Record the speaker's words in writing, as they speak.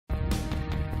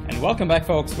welcome back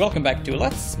folks, welcome back to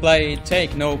Let's Play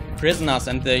Take No Prisoners,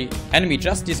 and the enemy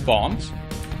just despawned.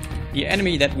 The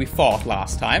enemy that we fought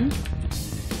last time.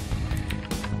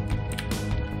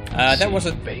 That was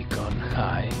a... Bake on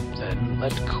high, then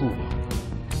let cool.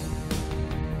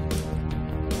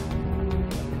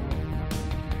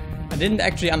 I didn't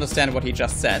actually understand what he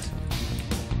just said.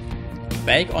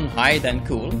 Bake on high, then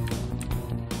cool.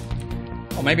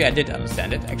 Or maybe I did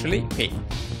understand it, actually. Okay.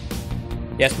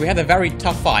 Yes, we had a very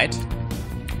tough fight.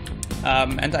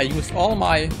 And I used all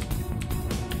my...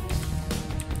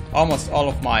 almost all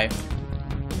of my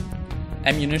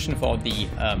ammunition for the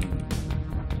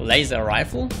laser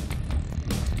rifle.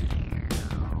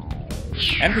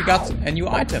 And we got a new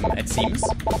item, it seems.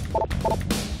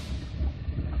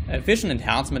 A vision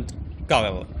enhancement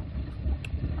goggle.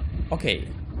 Okay.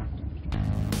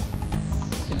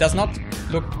 It does not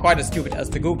look quite as stupid as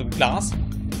the Google Glass.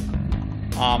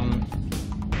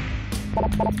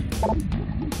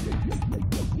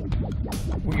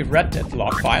 We read that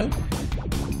log file.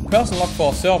 Person log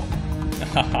for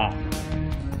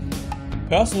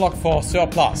Person log for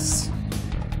surplus.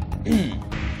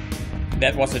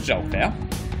 That was a joke there.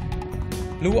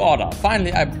 Blue order.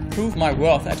 Finally I proved my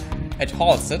worth at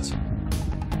Halstead.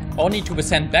 Only to be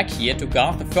sent back here to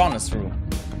guard the furnace room.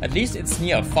 At least it's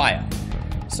near a fire.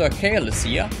 Sir Kale is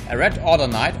here. A red order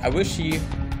knight. I wish he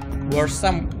were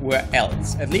somewhere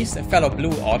else. At least a fellow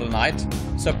blue order knight.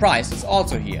 Sir Price is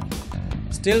also here.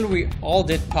 Still we all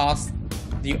did pass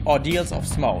the ordeals of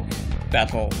smoke,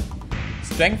 battle,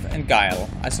 strength and guile.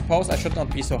 I suppose I should not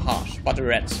be so harsh, but a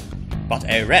red. But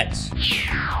a red!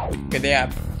 Okay, they are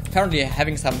apparently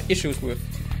having some issues with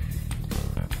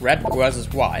red versus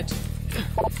white.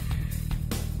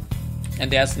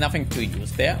 And there's nothing to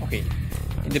use there. Okay.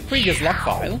 In the previous log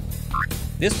file,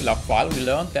 this log file, we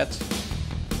learned that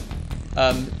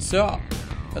Sir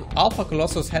Alpha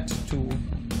Colossus had to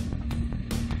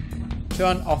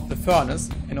turn off the furnace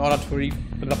in order to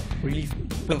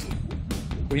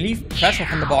relieve pressure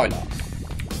from the boiler.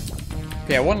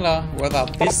 Okay, I wonder whether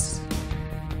this...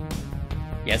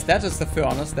 Yes, that is the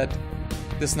furnace that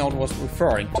this note was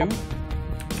referring to.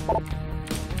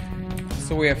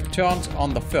 So we have turned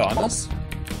on the furnace.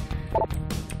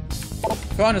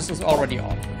 Furnace is already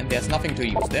on, and there's nothing to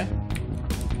use there.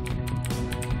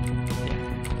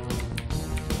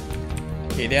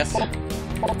 Okay, there's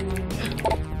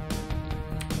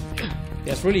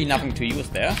really nothing to use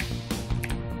there.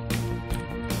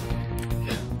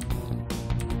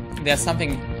 There's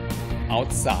something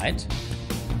outside.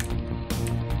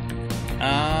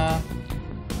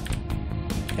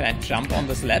 Can I jump on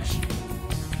this ledge?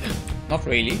 Not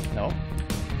really, no.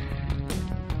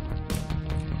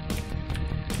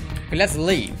 Okay, let's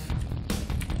leave.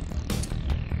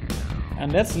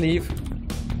 And let's leave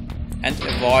and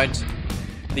avoid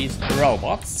these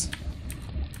robots.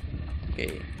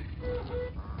 Okay.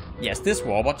 Yes, this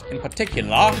robot in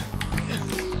particular.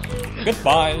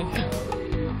 Goodbye.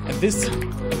 And this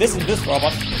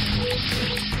robot.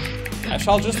 I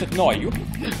shall just ignore you,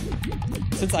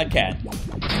 since I can.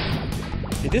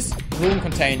 This room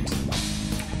contained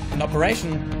an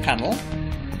operation panel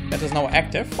that is now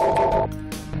active.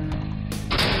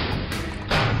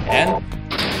 And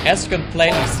as you can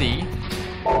plainly see...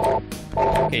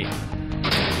 Okay.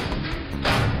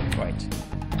 Wait.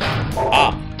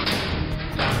 Ah.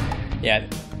 Yeah,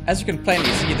 as you can plainly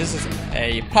see, this is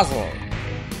a puzzle.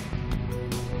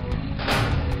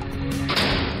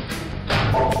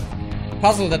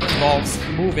 Puzzle that involves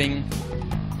moving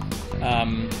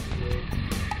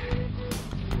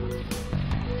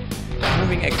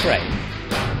moving a crane.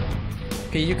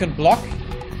 Okay, you can block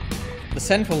the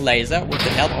central laser with the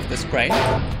help of this crane.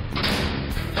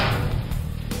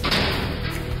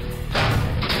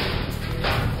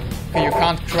 Okay, you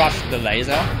can't crush the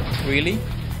laser, really.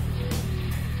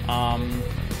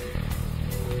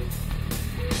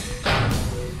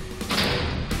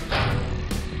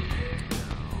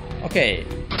 Okay,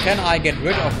 can I get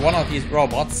rid of one of these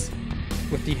robots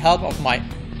with the help of my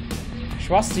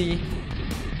trusty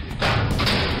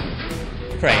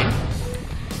crane?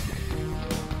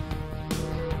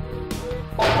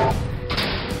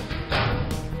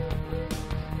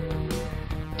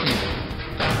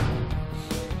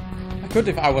 I could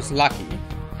if I was lucky,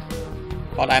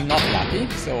 but I'm not lucky,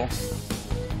 so...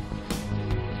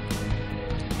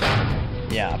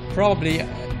 Yeah, probably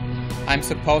I'm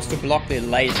supposed to block the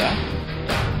laser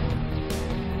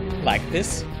like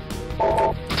this,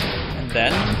 and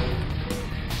then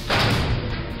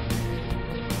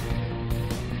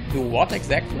do what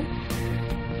exactly?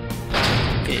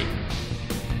 Okay.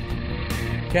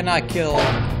 Can I kill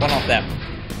one of them?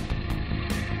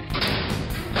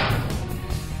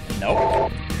 No.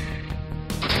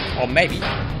 Or maybe.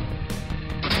 I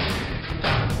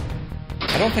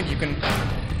don't think you can...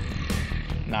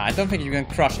 Nah, I don't think you can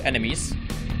crush enemies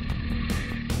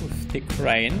with the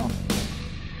crane.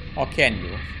 Or can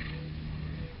you?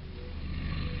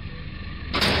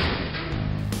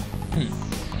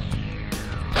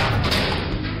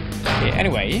 Okay,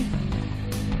 anyway.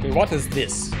 Okay, what is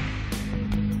this?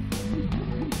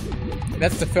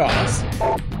 That's the furnace.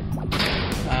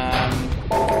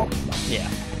 Yeah.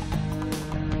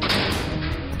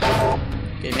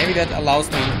 Okay, maybe that allows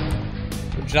me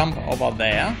to jump over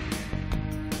there.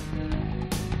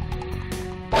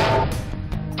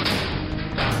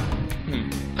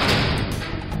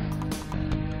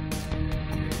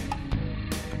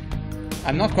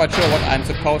 I'm not quite sure what I'm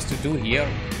supposed to do here.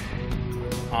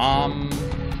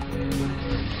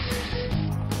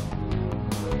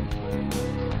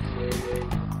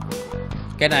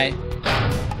 Can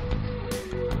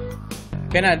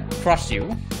I crush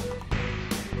you?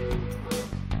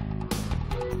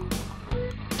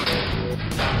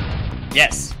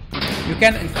 Yes. You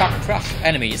can in fact crush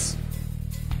enemies,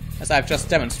 as I've just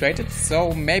demonstrated,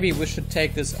 so maybe we should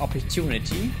take this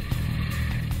opportunity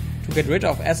to get rid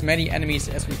of as many enemies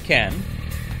as we can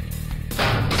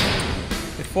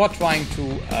before trying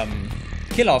to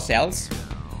kill ourselves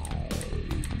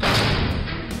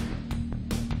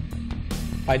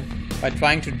by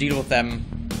trying to deal with them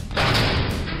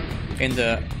in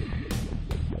the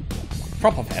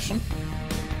proper fashion.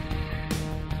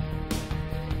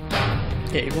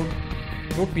 Yeah, it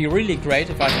would be really great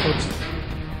if I could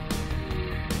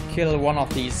kill one of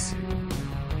these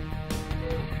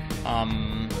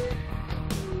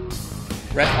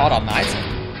Red Order Knights,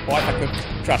 or if I could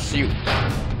crush you.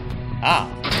 Ah.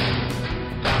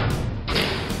 Okay.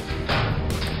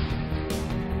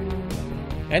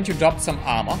 And you dropped some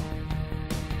armor.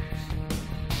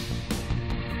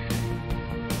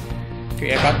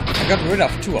 Okay, I got rid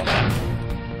of 2 of them.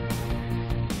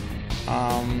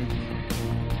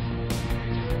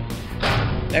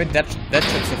 Maybe that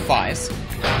should suffice.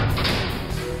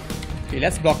 Okay,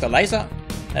 let's block the laser.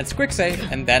 Let's quick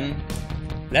save and then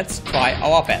let's try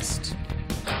our best.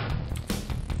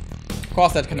 Of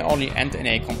course, that can only end in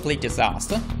a complete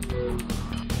disaster.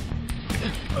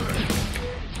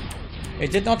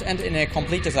 It did not end in a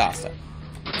complete disaster.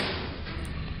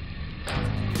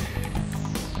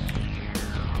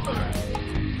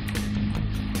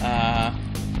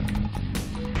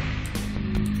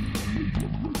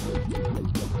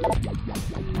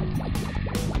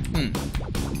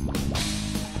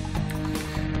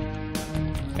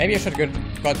 Maybe I should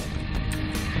got...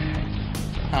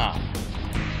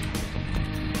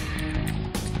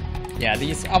 Yeah,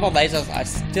 these other lasers are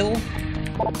still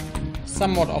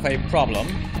somewhat of a problem.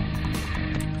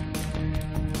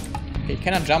 Okay,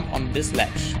 can I jump on this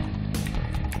ledge?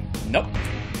 Nope.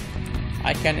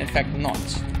 I can in fact not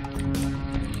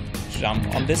jump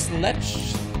on this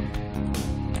ledge.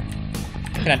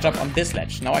 Can I jump on this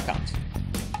ledge? No, I can't.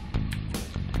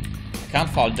 I can't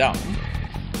fall down.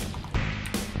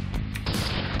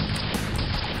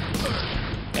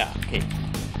 Yeah, okay.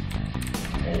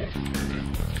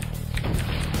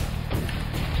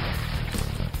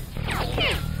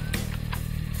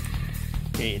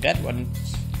 Okay, that one.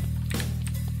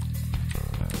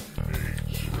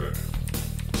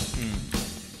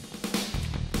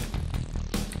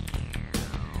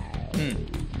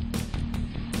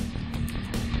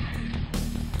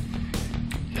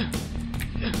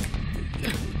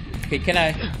 Okay, can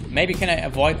I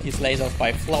avoid these lasers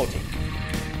by floating?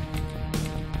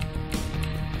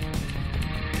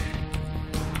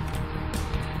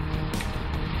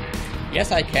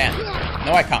 Yes, I can.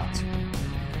 No, I can't.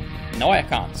 No, I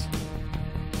can't.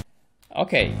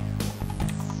 Okay.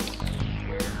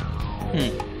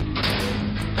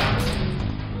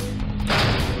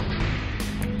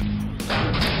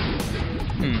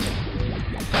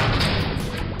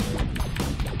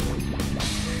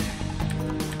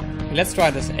 Let's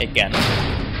try this again.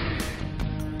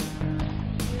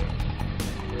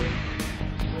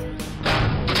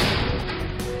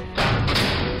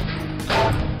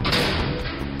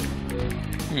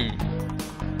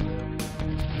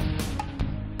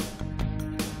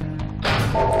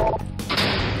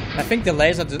 I think the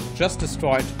laser just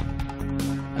destroyed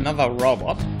another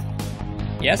robot.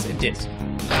 Yes, it did.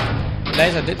 The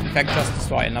laser did in fact just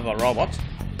destroy another robot.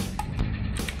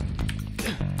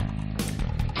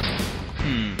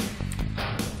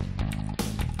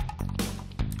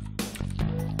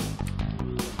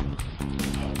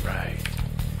 Alright.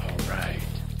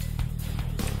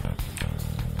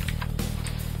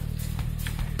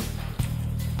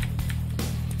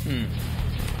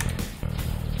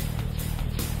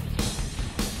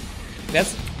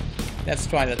 Let's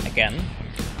try that again.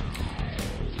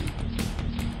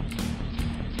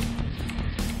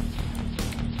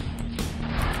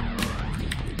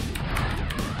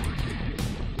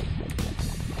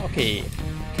 Okay,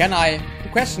 the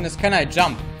question is, can I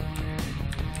jump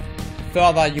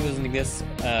further using this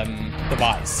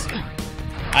device?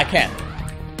 I can.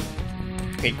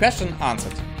 Okay, question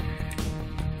answered.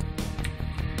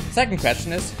 Second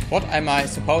question is, what am I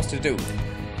supposed to do?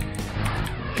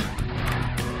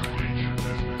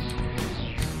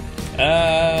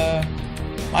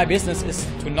 My business is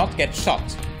to not get shot.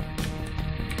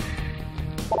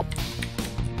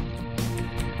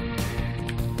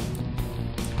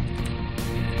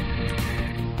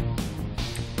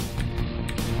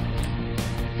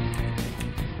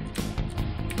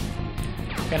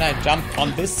 Can I jump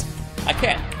on this? I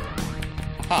can.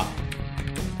 Aha.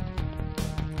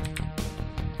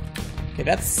 Okay,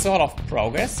 that's sort of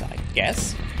progress, I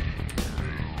guess.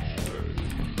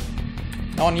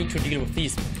 Now I need to deal with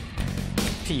these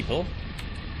people.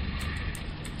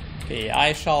 Okay,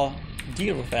 I shall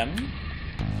deal with them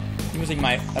using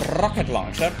my rocket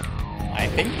launcher, I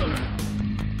think.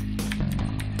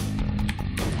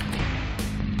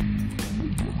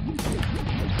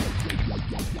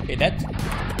 Okay, that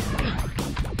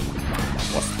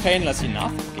was painless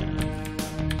enough. Okay.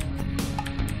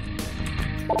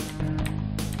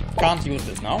 Can't use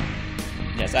this now.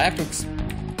 Yes, I have to...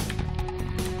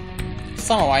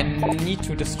 Somehow I need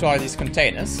to destroy these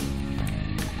containers.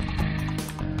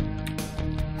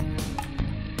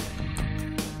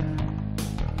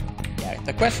 Yeah,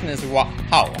 the question is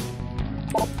how?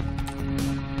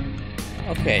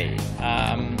 Okay,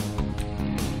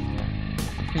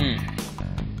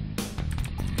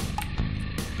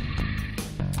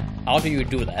 How do you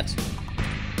do that?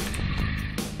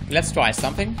 Let's try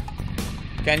something.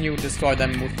 Can you destroy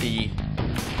them with the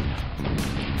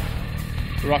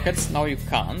rockets? No, you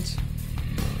can't.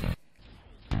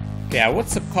 Okay, I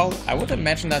would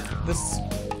imagine that this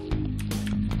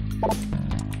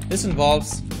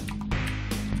involves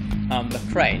the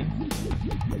crane.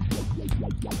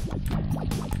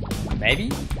 Maybe?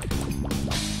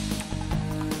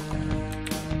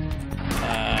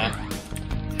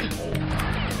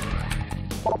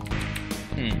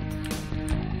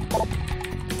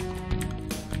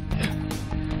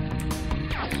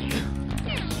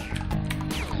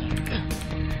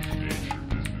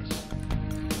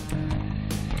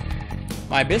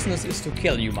 My business is to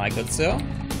kill you, my good sir.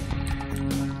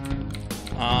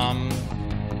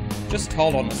 Just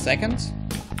hold on a second.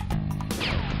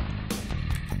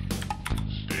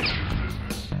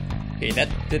 Okay, that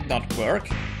did not work.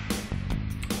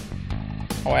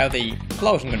 However, the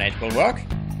implosion grenade will work.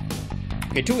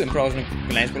 Okay, 2 implosion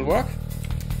grenades will work.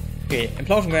 Okay,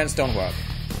 implosion grenades don't work.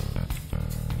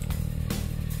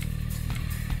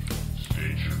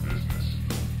 State your business.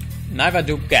 Neither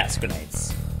do gas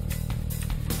grenades.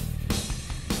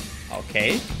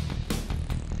 Okay.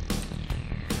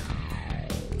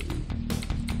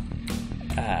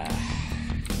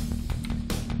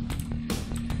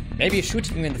 Maybe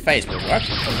shooting him in the face will work.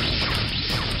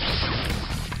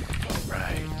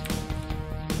 Alright.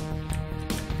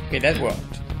 Okay, that worked.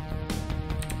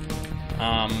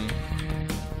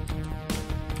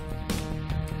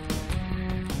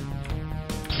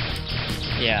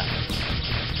 Yeah.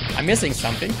 I'm missing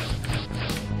something.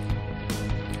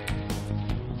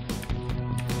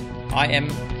 I am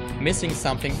missing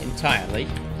something entirely.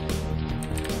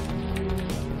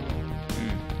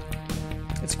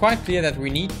 It's quite clear that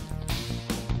we need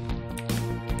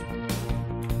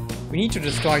to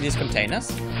destroy these containers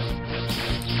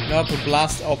in order to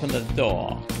blast open the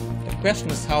door. The question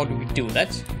is, how do we do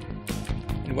that?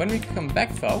 And when we come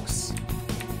back, folks,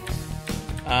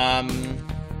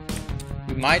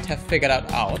 we might have figured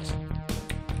out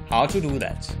how to do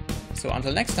that. So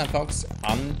until next time, folks,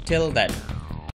 until then.